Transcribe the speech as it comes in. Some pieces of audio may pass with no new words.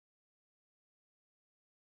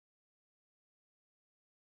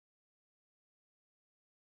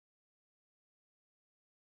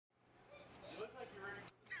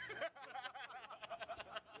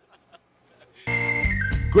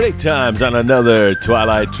Great times on another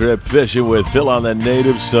Twilight trip fishing with Phil on the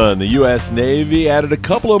Native Son. The U.S. Navy added a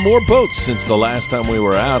couple of more boats since the last time we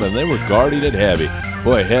were out, and they were guarding it heavy.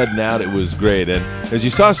 Boy, heading out, it was great. And as you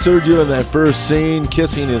saw Sergio in that first scene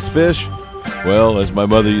kissing his fish, well, as my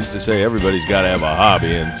mother used to say, everybody's got to have a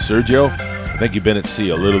hobby. And Sergio, I think you've been at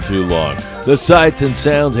sea a little too long. The sights and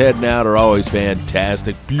sounds heading out are always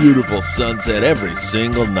fantastic. Beautiful sunset every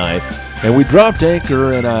single night. And we dropped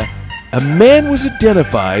anchor, and a man was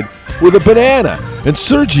identified with a banana, and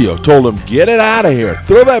Sergio told him, "Get it out of here.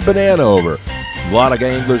 Throw that banana over." A lot of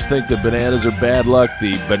anglers think that bananas are bad luck.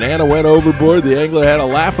 The banana went overboard, the angler had a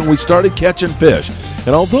laugh, and we started catching fish.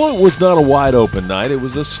 And although it was not a wide open night, it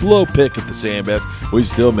was a slow pick at the sand bass, we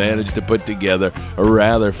still managed to put together a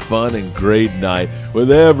rather fun and great night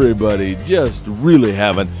with everybody just really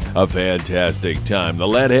having a fantastic time. The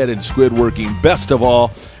leadhead and squid working best of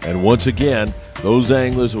all, and once again, those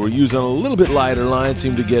anglers who were using a little bit lighter line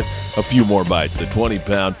seemed to get a few more bites. The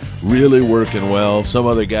 20-pound really working well. Some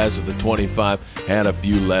other guys with the 25 had a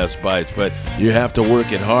few less bites, but you have to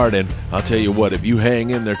work it hard, and I'll tell you what, if you hang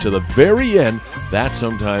in there to the very end, that's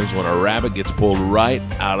sometimes when a rabbit gets pulled right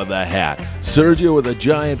out of the hat. Sergio with a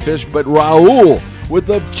giant fish, but Raul with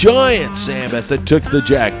the giant sand bass that took the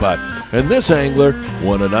jackpot. And this angler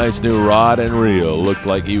won a nice new rod and reel. Looked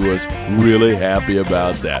like he was really happy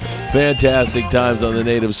about that. Fantastic times on the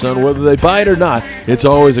Native Son. Whether they bite or not, it's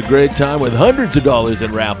always a great time with hundreds of dollars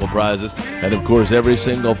in raffle prizes. And of course, every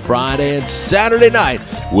single Friday and Saturday night,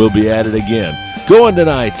 we'll be at it again. Going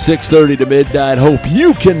tonight, 6:30 to midnight. Hope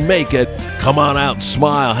you can make it. Come on out,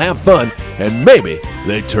 smile, have fun, and maybe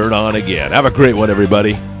they turn on again. Have a great one,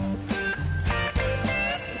 everybody.